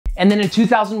And then in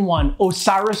 2001,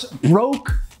 Osiris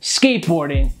broke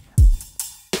skateboarding.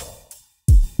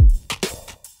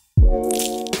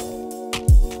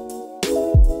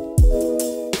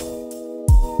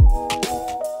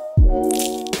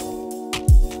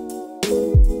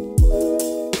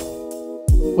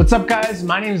 What's up guys,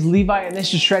 my name is Levi and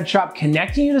this is Shred Shop,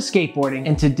 connecting you to skateboarding,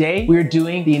 and today we're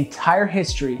doing the entire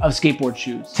history of skateboard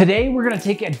shoes. Today we're going to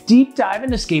take a deep dive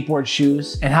into skateboard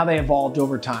shoes and how they evolved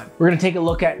over time. We're going to take a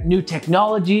look at new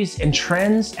technologies and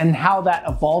trends and how that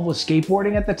evolved with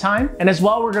skateboarding at the time, and as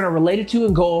well we're going to relate it to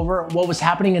and go over what was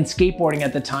happening in skateboarding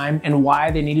at the time and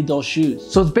why they needed those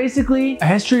shoes. So it's basically a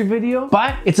history video,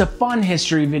 but it's a fun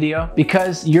history video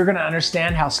because you're going to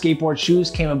understand how skateboard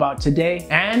shoes came about today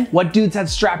and what dudes had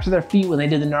strapped to their feet when they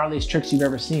did the gnarliest tricks you've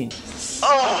ever seen.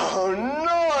 Oh,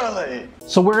 gnarly!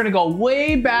 So we're gonna go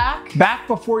way back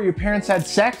before your parents had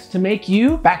sex to make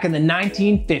you, back in the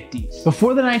 1950s.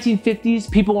 Before the 1950s,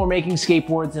 people were making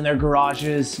skateboards in their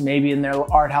garages, maybe in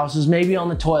their art houses, maybe on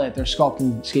the toilet, they're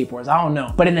sculpting skateboards, I don't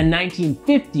know. But in the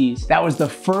 1950s, that was the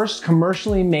first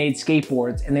commercially made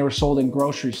skateboards and they were sold in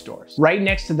grocery stores. Right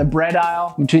next to the bread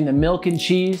aisle, between the milk and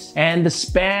cheese and the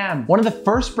Spam. One of the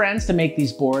first brands to make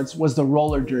these boards was the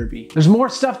roller derby. There's more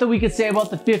stuff that we could say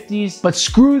about the 50s, but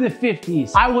screw the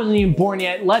 50s. I wasn't even born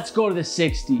yet, let's go to the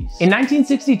 60s. In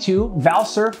 1962, Val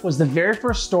Surf was the very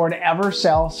first store to ever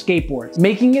sell skateboards,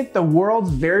 making it the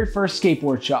world's very first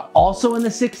skateboard shop. Also in the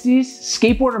 60s,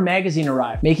 Skateboarder magazine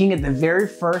arrived, making it the very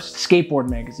first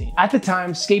skateboard magazine. At the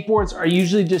time, skateboards are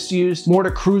usually just used more to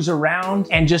cruise around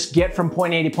and just get from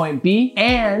point A to point B,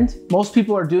 and most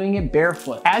people are doing it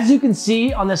barefoot. As you can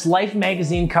see on this Life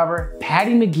magazine cover,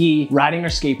 Patty McGee riding her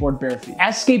skateboard barefoot.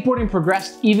 As skateboarding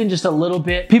progressed even just a little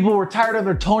bit, people were tired of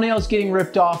their toenails getting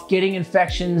ripped off, getting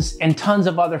infections, and tons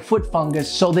of other foot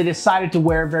fungus, so they decided to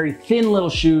wear very thin little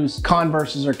shoes,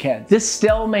 Converses or Keds. This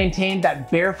still maintained that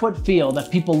barefoot feel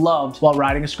that people loved while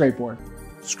riding a skateboard.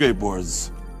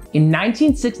 Skateboards. In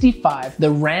 1965,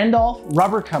 the Randolph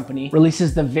Rubber Company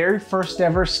releases the very first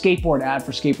ever skateboard ad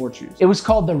for skateboard shoes. It was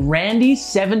called the Randy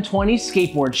 720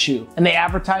 skateboard shoe, and they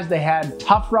advertised they had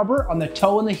tough rubber on the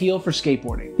toe and the heel for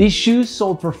skateboarding. These shoes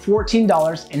sold for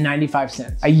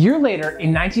 $14.95. A year later,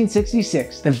 in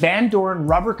 1966, the Van Doren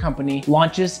Rubber Company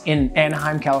launches in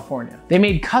Anaheim, California. They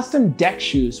made custom deck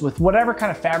shoes with whatever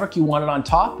kind of fabric you wanted on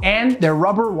top, and their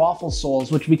rubber waffle soles,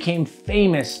 which became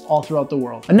famous all throughout the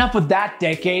world. Enough with that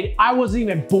decade. I wasn't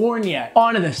even born yet.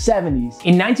 On to the 70s.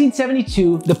 In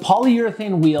 1972, the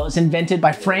polyurethane wheel is invented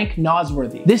by Frank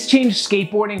Nosworthy. This changed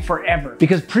skateboarding forever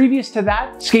because previous to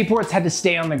that, skateboards had to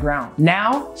stay on the ground.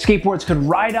 Now, skateboards could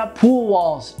ride up pool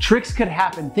walls, tricks could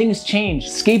happen, things changed.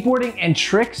 Skateboarding and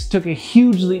tricks took a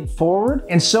huge leap forward,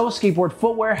 and so skateboard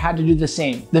footwear had to do the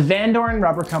same. The Van Doren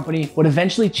Rubber Company would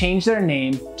eventually change their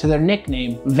name to their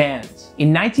nickname, Vans.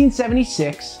 In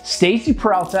 1976, Stacy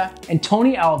Peralta and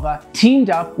Tony Alva teamed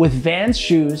up with Vans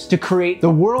shoes to create the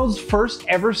world's first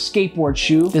ever skateboard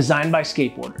shoe designed by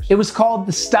skateboarders. It was called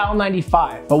the Style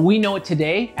 95, but we know it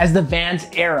today as the Vans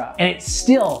Era, and it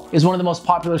still is one of the most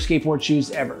popular skateboard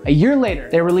shoes ever. A year later,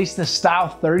 they released the Style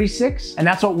 36, and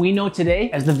that's what we know today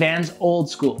as the Vans Old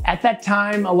School. At that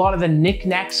time, a lot of the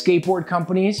knick-knack skateboard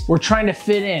companies were trying to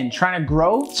fit in, trying to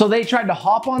grow, so they tried to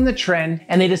hop on the trend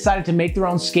and they decided to make their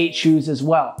own skate shoes as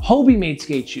well. Hobie made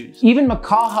skate shoes. Even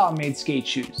Makaha made skate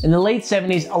shoes. In the late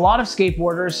 70s, a lot of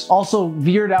skateboarders also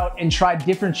veered out and tried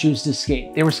different shoes to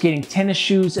skate. They were skating tennis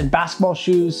shoes and basketball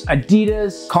shoes,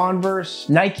 Adidas, Converse,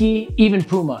 Nike, even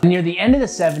Puma. Near the end of the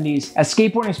 70s, as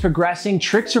skateboarding is progressing,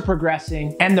 tricks are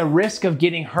progressing, and the risk of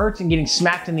getting hurt and getting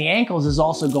smacked in the ankles is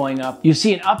also going up, you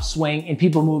see an upswing in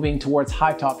people moving towards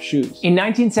high-top shoes. In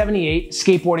 1978,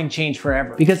 skateboarding changed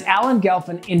forever because Alan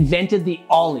Gelfand invented the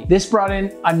ollie. This brought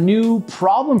in a new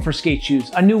problem for skate shoes,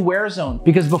 a new wear zone,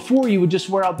 because before you would just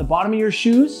wear out the bottom of your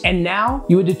shoes, and now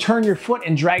you would turn your foot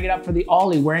and drag it up for the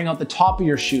ollie, wearing out the top of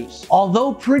your shoes.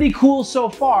 Although pretty cool so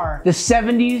far, the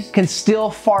 70s can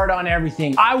still fart on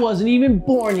everything. I wasn't even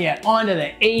born yet. On to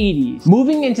the 80s.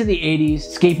 Moving into the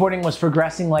 80s, skateboarding was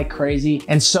progressing like crazy,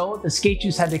 and so the skate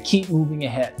shoes had to keep moving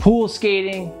ahead. Pool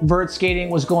skating, vert skating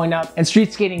was going up, and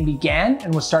street skating began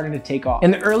and was starting to take off.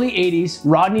 In the early 80s,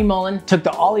 Rodney Mullen took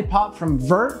the ollie pop from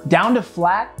vert down to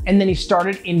flat, and then he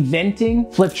started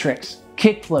inventing flip tricks.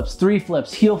 kick flips, 3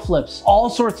 flips, heel flips, all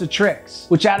sorts of tricks,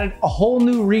 which added a whole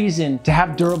new reason to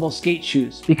have durable skate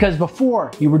shoes. Because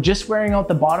before, you were just wearing out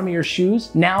the bottom of your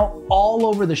shoes, now all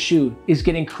over the shoe is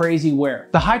getting crazy wear.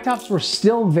 The high tops were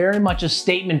still very much a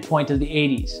statement point of the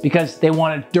 80s because they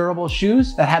wanted durable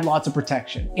shoes that had lots of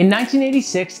protection. In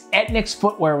 1986, Etnics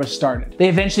footwear was started. They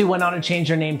eventually went on to change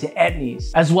their name to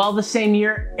Etnies. As well, the same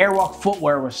year, Airwalk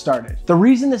footwear was started. The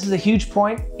reason this is a huge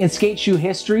point in skate shoe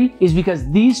history is because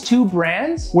these two brands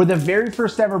were the very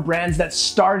first ever brands that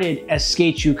started as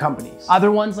skate shoe companies. Other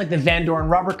ones like the Van Doren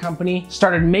Rubber Company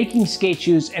started making skate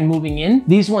shoes and moving in.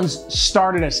 These ones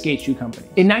started as skate shoe companies.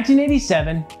 In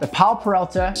 1987, the Powell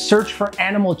Peralta Search for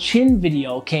Animal Chin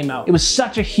video came out. It was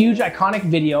such a huge iconic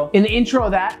video. In the intro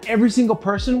of that, every single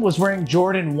person was wearing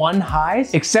Jordan 1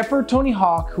 highs, except for Tony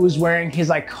Hawk, who was wearing his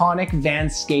iconic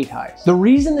Vans skate highs. The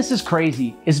reason this is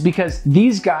crazy is because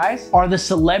these guys are the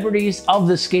celebrities of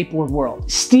the skateboard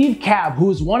world. Steve Cab, who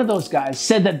was one of those guys,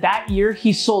 said that that year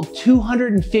he sold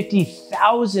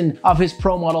 250,000 of his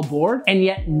pro model board, and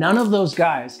yet none of those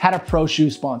guys had a pro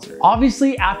shoe sponsor.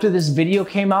 Obviously, after this video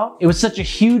came out, it was such a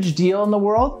huge deal in the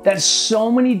world that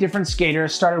so many different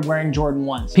skaters started wearing Jordan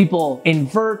 1s. People in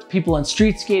vert, people in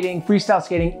street skating, freestyle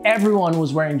skating, everyone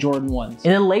was wearing Jordan 1s.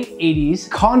 In the late 80s,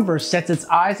 Converse sets its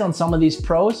eyes on some of these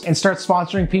pros and starts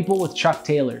sponsoring people with Chuck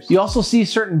Taylors. You also see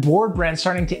certain board brands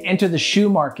starting to enter the shoe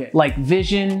market, like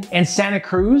Vision and Santa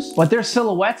Cruz, but their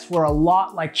silhouettes were a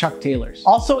lot like Chuck Taylor's.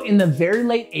 Also in the very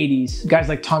late 80s, guys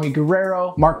like Tommy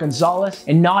Guerrero, Mark Gonzalez,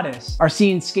 and 90's are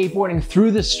seeing skateboarding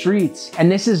through the streets,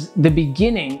 and this is the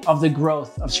beginning of the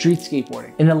growth of street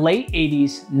skateboarding. In the late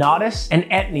 80s, 90's and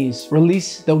Etnies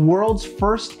released the world's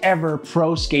first ever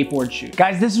pro skateboard shoe.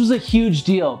 Guys, this was a huge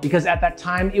deal because at that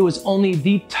time, it was only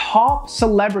the top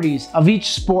celebrities of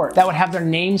each sport that would have their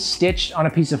names stitched on a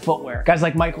piece of footwear. Guys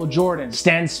like Michael Jordan,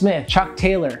 Stan Smith, Chuck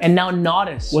Taylor, and now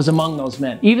 90's was among those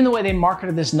men. Even the way they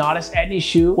marketed this 90's Etnies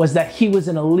shoe was that he was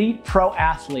an elite pro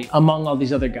athlete among all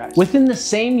these other guys. Within the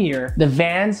same year, the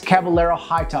Vans Caballero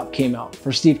high top came out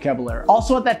for Steve Caballero.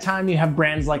 Also at that time, you have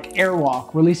brands like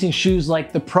Airwalk releasing shoes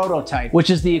like the Prototype, which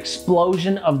is the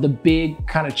explosion of the big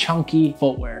kind of chunky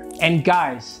footwear. And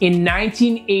guys, in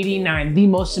 1989, the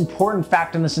most important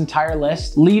fact on this entire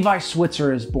list, Levi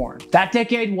Switzer is born. That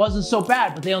decade wasn't so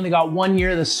bad, but they only got 1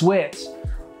 year of the Switz.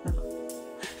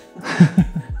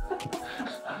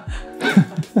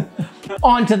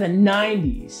 On to the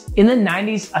 90s. In the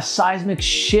 90s, a seismic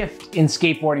shift in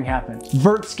skateboarding happened.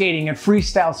 Vert skating and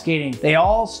freestyle skating, they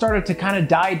all started to kind of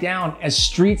die down as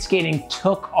street skating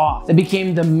took off. It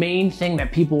became the main thing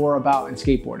that people were about in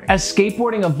skateboarding. As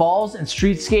skateboarding evolves and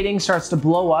street skating starts to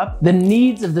blow up, the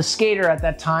needs of the skater at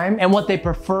that time and what they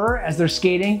prefer as they're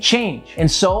skating change.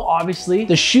 And so obviously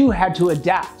the shoe had to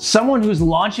adapt. Someone who's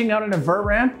launching out on a vert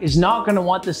ramp is not going to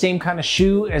want the same kind of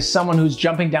shoe as someone who's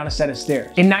jumping down a set of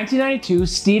stairs. In 1992,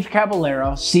 Steve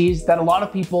Caballero sees that a lot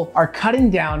of people are cutting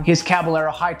down his Caballero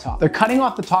high top. They're cutting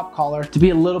off the top collar to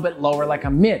be a little bit lower like a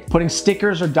mid, putting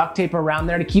stickers or duct tape around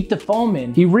there to keep the foam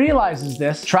in. He realizes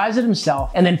this, tries it himself,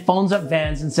 and then phones up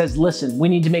Vans and says, listen, we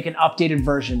need to make an updated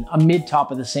version, a mid top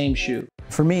of the same shoe.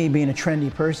 For me, being a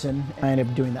trendy person, I ended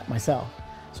up doing that myself.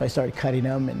 So I started cutting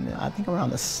them, and I think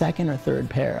around the second or third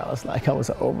pair, I was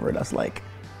over it. I was like,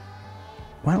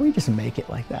 why don't we just make it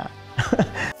like that?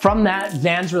 From that,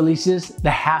 Vans releases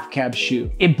the half cab shoe.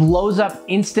 It blows up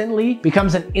instantly,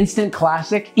 becomes an instant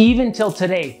classic, even till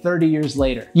today, 30 years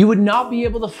later. You would not be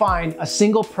able to find a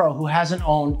single pro who hasn't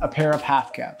owned a pair of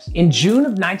half cabs. In June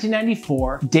of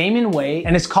 1994, Damon Way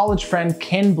and his college friend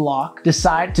Ken Block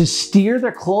decide to steer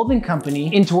their clothing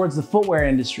company in towards the footwear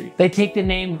industry. They take the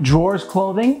name Drawers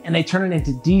Clothing and they turn it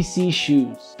into DC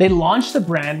Shoes. They launched the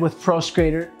brand with pro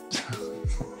skaters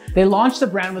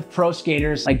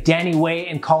like Danny Way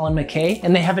and Colin McKay,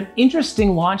 and they have an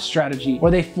interesting launch strategy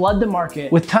where they flood the market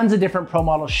with tons of different pro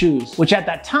model shoes, which at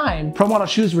that time, pro model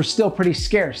shoes were still pretty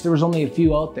scarce. There was only a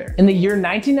few out there. In the year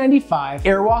 1995,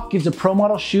 Airwalk gives a pro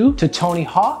model shoe to Tony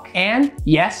Hawk and,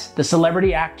 yes, the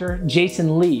celebrity actor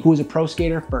Jason Lee, who was a pro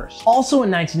skater first. Also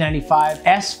in 1995,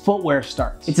 S Footwear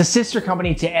starts. It's a sister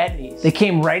company to Etnies. They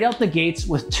came right out the gates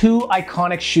with two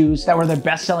iconic shoes that were their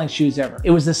best-selling shoes ever.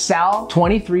 It was the Sal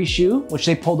 23 shoe, which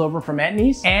they pulled over from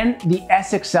Etnies, and the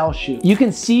SXL shoe. You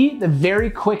can see the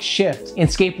very quick shift in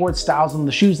skateboard styles on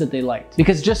the shoes that they liked,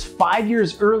 because just 5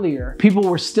 years earlier, people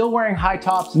were still wearing high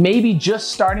tops, maybe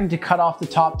just starting to cut off the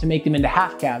top to make them into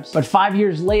half cabs. But 5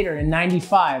 years later, in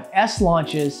 95, S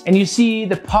launches, and you see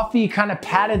the puffy kind of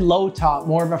padded low top,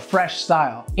 more of a fresh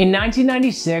style. In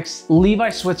 1996,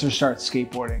 Levi Switzer starts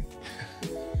skateboarding.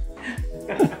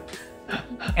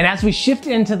 And as we shift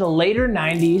into the later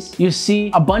 90s, you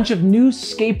see a bunch of new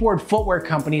skateboard footwear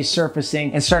companies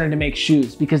surfacing and starting to make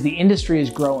shoes because the industry is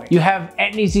growing. You have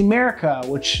 90's America,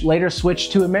 which later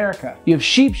switched to America. You have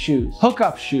Sheep Shoes,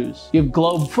 Hookup Shoes. You have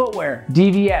Globe Footwear,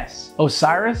 DVS,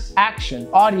 Osiris, Action,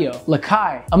 Audio,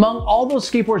 Lakai. Among all those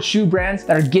skateboard shoe brands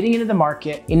that are getting into the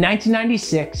market, in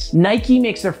 1996, Nike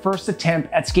makes their first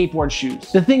attempt at skateboard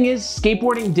shoes. The thing is,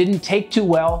 skateboarding didn't take too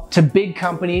well to big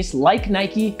companies like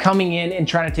Nike coming in and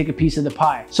trying to take a piece of the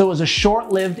pie. So it was a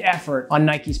short-lived effort on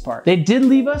Nike's part. They did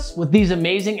leave us with these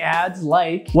amazing ads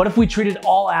like, what if we treated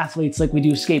all athletes like we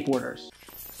do skateboarders?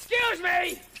 Excuse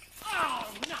me! Oh,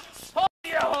 no. Hold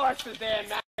your horses there,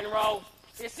 McEnroe.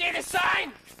 You see the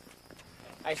sign?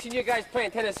 I've seen you guys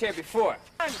playing tennis here before.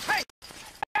 Hey!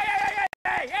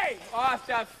 Hey! Off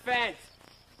the fence.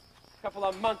 Couple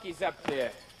of monkeys up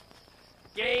there.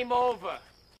 Game over.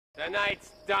 The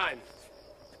night's done.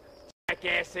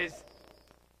 Jackasses.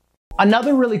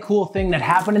 Another really cool thing that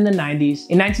happened in the 90s,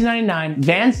 in 1999,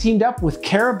 Vans teamed up with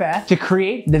Carabeth to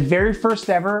create the very first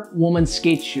ever woman's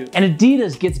skate shoe. And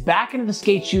Adidas gets back into the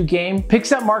skate shoe game,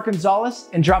 picks up Marc Gonzalez,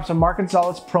 and drops a Marc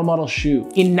Gonzalez Pro Model shoe.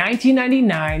 In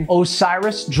 1999,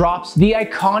 Osiris drops the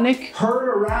iconic, heard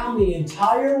around the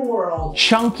entire world,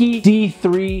 chunky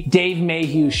D3 Dave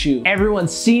Mayhew shoe.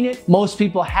 Everyone's seen it, most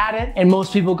people had it, and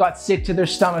most people got sick to their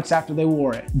stomachs after they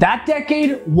wore it. That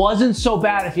decade wasn't so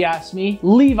bad if you ask me.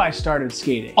 Levi started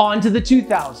skating. On to the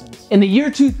 2000s. In the year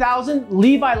 2000,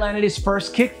 Levi landed his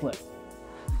first kickflip.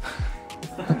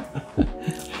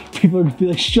 People are gonna be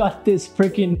like, shut this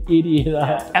freaking idiot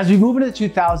up. As we move into the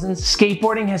 2000s,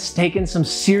 skateboarding has taken some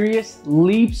serious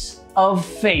leaps of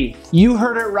faith. You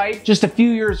heard it right. Just a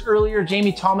few years earlier,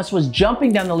 Jamie Thomas was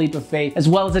jumping down the leap of faith, as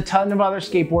well as a ton of other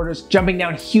skateboarders jumping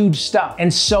down huge stuff.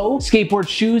 And so skateboard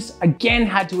shoes again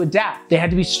had to adapt. They had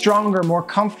to be stronger, more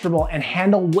comfortable, and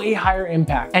handle way higher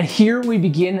impact. And here we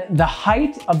begin the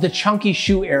height of the chunky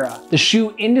shoe era. The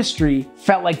shoe industry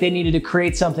felt like they needed to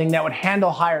create something that would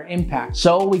handle higher impact.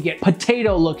 So we get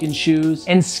potato looking shoes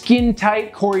and skin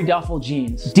tight Corey Duffel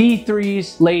jeans,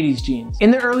 D3s, ladies jeans.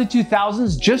 In the early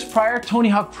 2000s, just prior, Tony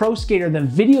Hawk Pro Skater, the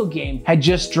video game, had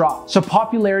just dropped. So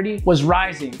popularity was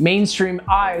rising. Mainstream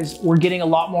eyes were getting a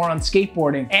lot more on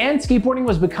skateboarding, and skateboarding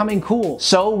was becoming cool.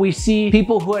 So we see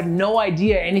people who had no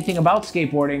idea anything about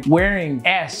skateboarding wearing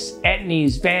S,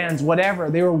 90's, Vans,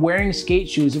 whatever. They were wearing skate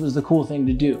shoes. It was the cool thing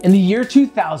to do. In the year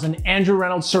 2000, Andrew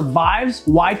Reynolds survives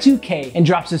Y2K and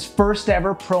drops his first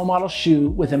ever Pro Model shoe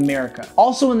with America.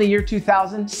 Also in the year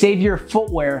 2000, Savior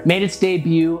Footwear made its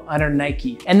debut under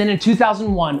Nike. And then in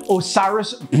 2001,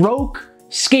 Osiris broke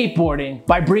skateboarding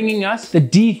by bringing us the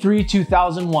D3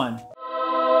 2001.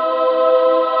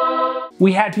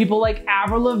 We had people like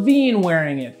Avril Lavigne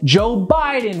wearing it. Joe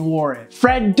Biden wore it.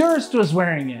 Fred Durst was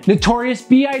wearing it. Notorious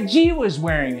B.I.G. was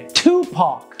wearing it.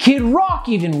 Tupac. Kid Rock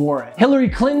even wore it. Hillary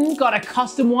Clinton got a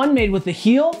custom one made with the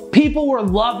heel. People were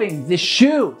loving this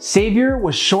shoe. Savior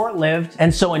was short-lived,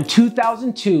 and so in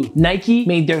 2002, Nike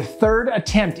made their third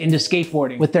attempt into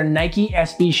skateboarding with their Nike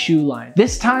SB shoe line.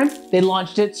 This time, they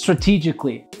launched it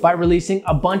strategically by releasing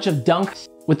a bunch of dunks.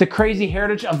 With the crazy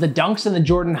heritage of the Dunks and the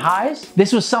Jordan Highs,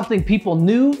 this was something people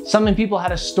knew, something people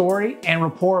had a story and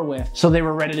rapport with, so they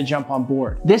were ready to jump on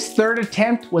board. This third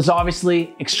attempt was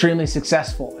obviously extremely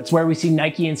successful. It's where we see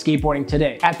Nike and skateboarding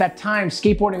today. At that time,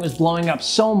 skateboarding was blowing up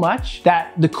so much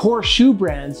that the core shoe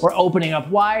brands were opening up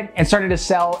wide and started to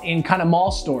sell in kind of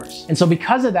mall stores. And so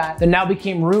because of that, there now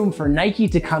became room for Nike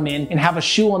to come in and have a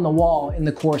shoe on the wall in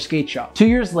the core skate shop. 2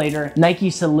 years later, Nike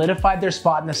solidified their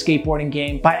spot in the skateboarding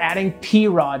game by adding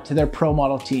P-Rod to their Pro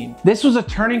Model team. This was a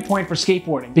turning point for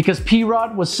skateboarding because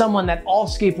P-Rod was someone that all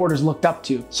skateboarders looked up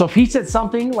to. So if he said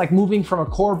something like moving from a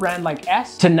core brand like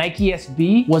S to Nike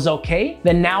SB was okay,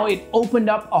 then now it opened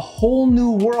up a whole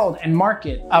new world and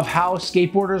market of how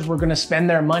skateboarders were gonna spend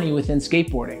their money within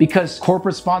skateboarding because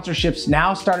corporate sponsorships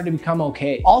now started to become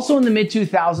okay. Also in the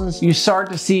mid-2000s, you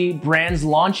start to see brands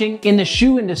launching in the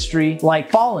shoe industry like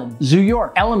Fallen, Zoo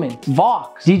York, Element,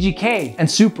 Vox, DGK,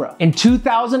 and Supra. In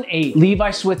 2008,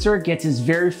 Levi Switzer gets his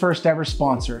very first ever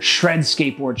sponsor, Shred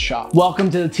Skateboard Shop. Welcome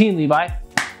to the team, Levi.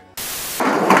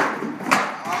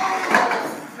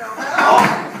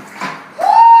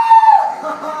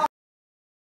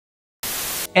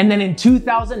 And then in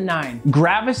 2009,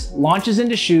 Gravis launches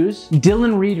into shoes.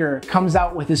 Dylan Reeder comes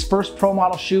out with his first pro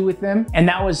model shoe with them, and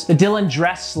that was the Dylan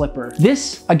Dress Slipper.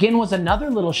 This, again, was another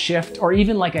little shift or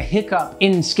even like a hiccup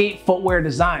in skate footwear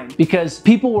design, because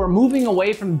people were moving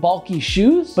away from bulky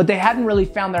shoes, but they hadn't really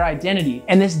found their identity.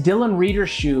 And this Dylan Reeder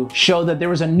shoe showed that there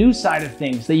was a new side of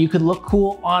things, that you could look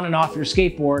cool on and off your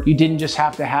skateboard. You didn't just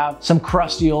have to have some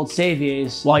crusty old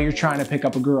Saviers while you're trying to pick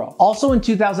up a girl. Also in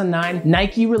 2009,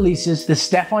 Nike releases the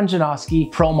Stefan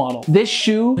Janoski Pro Model. This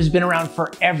shoe has been around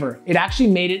forever. It actually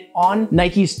made it on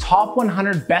Nike's top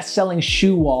 100 best-selling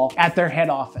shoe wall at their head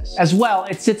office. As well,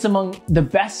 it sits among the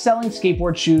best-selling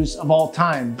skateboard shoes of all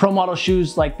time. Pro model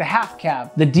shoes like the Half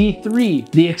Cab, the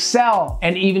D3, the Excel,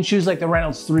 and even shoes like the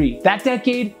Reynolds 3. That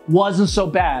decade wasn't so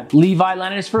bad. Levi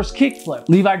landed his first kickflip.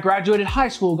 Levi graduated high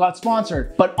school, got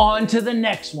sponsored, but on to the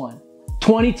next one.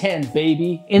 2010,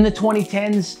 baby. In the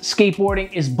 2010s,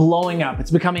 skateboarding is blowing up. It's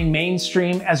becoming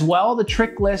mainstream. As well, the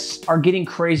trick lists are getting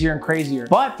crazier and crazier.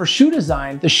 But for shoe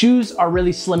design, the shoes are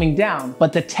really slimming down,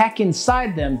 but the tech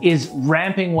inside them is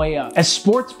ramping way up. As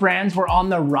sports brands were on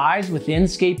the rise within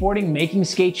skateboarding, making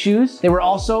skate shoes, they were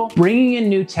also bringing in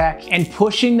new tech and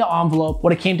pushing the envelope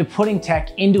when it came to putting tech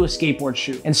into a skateboard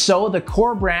shoe. And so the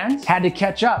core brands had to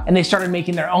catch up, and they started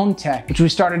making their own tech, which we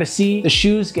started to see the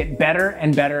shoes get better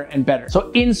and better and better. So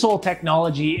insole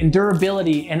technology and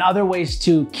durability and other ways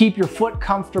to keep your foot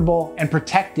comfortable and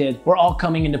protected were all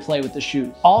coming into play with the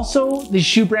shoes. Also, the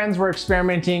shoe brands were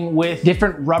experimenting with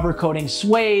different rubber coating,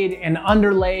 suede and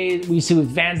underlay. We see with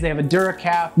Vans, they have a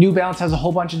Duracap. New Balance has a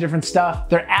whole bunch of different stuff.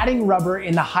 They're adding rubber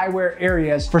in the high wear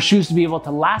areas for shoes to be able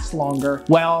to last longer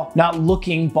while not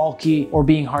looking bulky or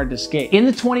being hard to skate. In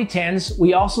the 2010s,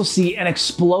 we also see an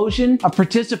explosion of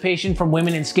participation from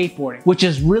women in skateboarding, which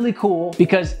is really cool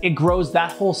because it grows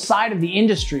that whole side of the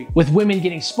industry, with women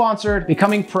getting sponsored,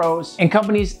 becoming pros, and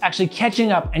companies actually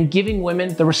catching up and giving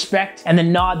women the respect and the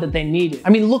nod that they needed.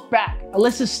 I mean, look back.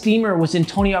 Alyssa Steamer was in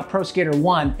Tony Hawk Pro Skater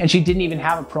 1 and she didn't even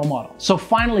have a pro model. So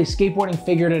finally, skateboarding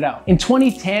figured it out. In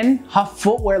 2010, Huff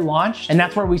Footwear launched, and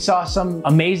that's where we saw some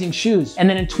amazing shoes. And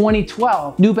then in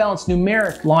 2012, New Balance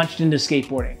Numeric launched into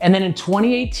skateboarding. And then in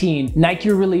 2018,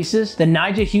 Nike releases the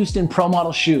Nyjah Huston Pro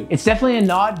Model shoe. It's definitely a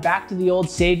nod back to the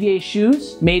old Xavier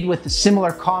shoes, made with the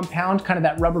similar compound, kind of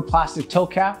that rubber plastic toe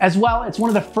cap. As well, it's one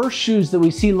of the first shoes that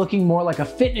we see looking more like a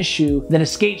fitness shoe than a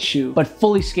skate shoe, but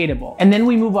fully skatable. And then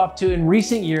we move up to, in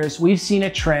recent years, we've seen a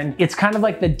trend. It's kind of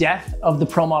like the death of the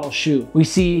pro model shoe. We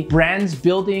see brands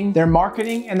building their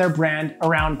marketing and their brand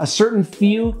around a certain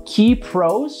few key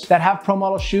pros that have pro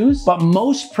model shoes, but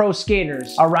most pro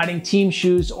skaters are riding team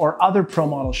shoes or other pro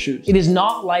model shoes. It is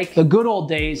not like the good old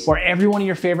days where every one of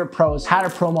your favorite pros had a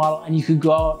pro model and you could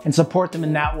go out and support them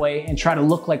in that way and try to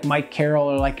look like Mike Carroll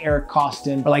or like Eric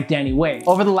Costin or like Danny Way.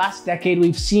 Over the last decade,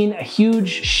 we've seen a huge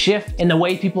shift in the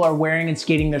way people are wearing and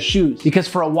skating their shoes, because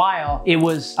for a while, it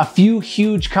was a few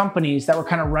huge companies that were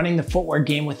kind of running the footwear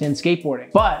game within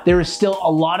skateboarding. But there is still a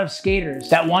lot of skaters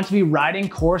that want to be riding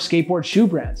core skateboard shoe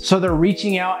brands. So they're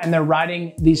reaching out and they're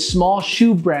riding these small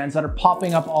shoe brands that are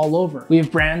popping up all over. We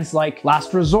have brands like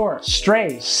Last Resort,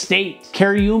 Stray, State,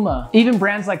 Cariuma, even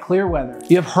brands like Clearweather.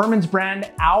 You have Herman's brand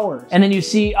Hours. And then you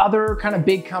see other kind of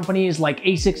big companies like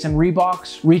Asics and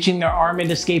Reeboks reaching their arm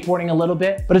into skateboarding a little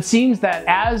bit. But it seems that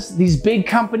as these big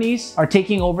companies are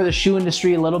taking over the shoe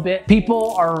industry a little bit,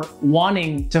 people are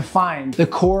wanting to find the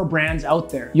core brands out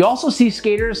there. You also see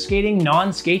skaters skating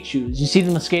non-skate shoes. You see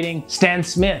them skating Stan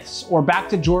Smiths or back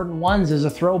to Jordan 1s as a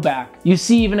throwback. You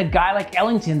see even a guy like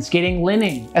Ellington skating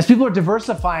Linning. As people are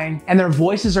diversifying and their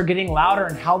voices are getting louder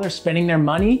in how they're spending their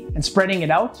money and spreading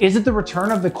it out, is it the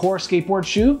return of the core skateboard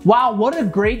shoe? Wow, what a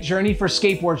great journey for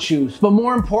skateboard shoes. But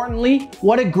more importantly,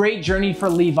 what a great journey for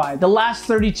Levi. The last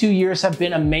 32 years have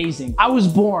been amazing. I was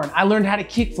born, I learned how to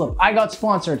kickflip, I got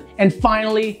sponsored, and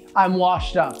finally, I'm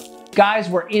washed up. Guys,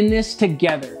 we're in this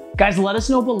together. Guys, let us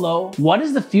know below, what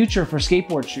is the future for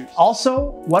skateboard shoes?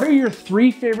 Also, what are your 3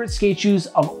 favorite skate shoes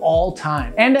of all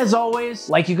time? And as always,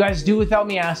 like you guys do without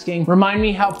me asking, remind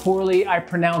me how poorly I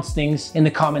pronounce things in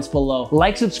the comments below.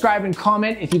 Like, subscribe, and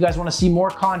comment if you guys want to see more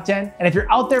content. And if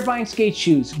you're out there buying skate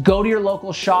shoes, go to your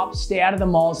local shop, stay out of the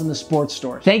malls and the sports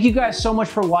stores. Thank you guys so much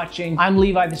for watching. I'm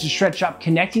Levi, this is Shred Shop,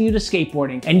 connecting you to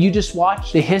skateboarding, and you just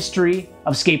watched the history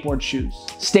of skateboard shoes.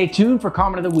 Stay tuned for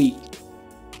comment of the week.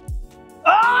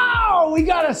 Oh, we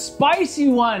got a spicy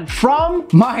one from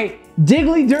my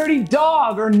Diggly Dirty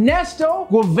Dog, Ernesto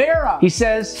Guevara. He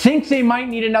says, think they might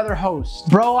need another host.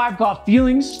 Bro, I've got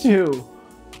feelings too.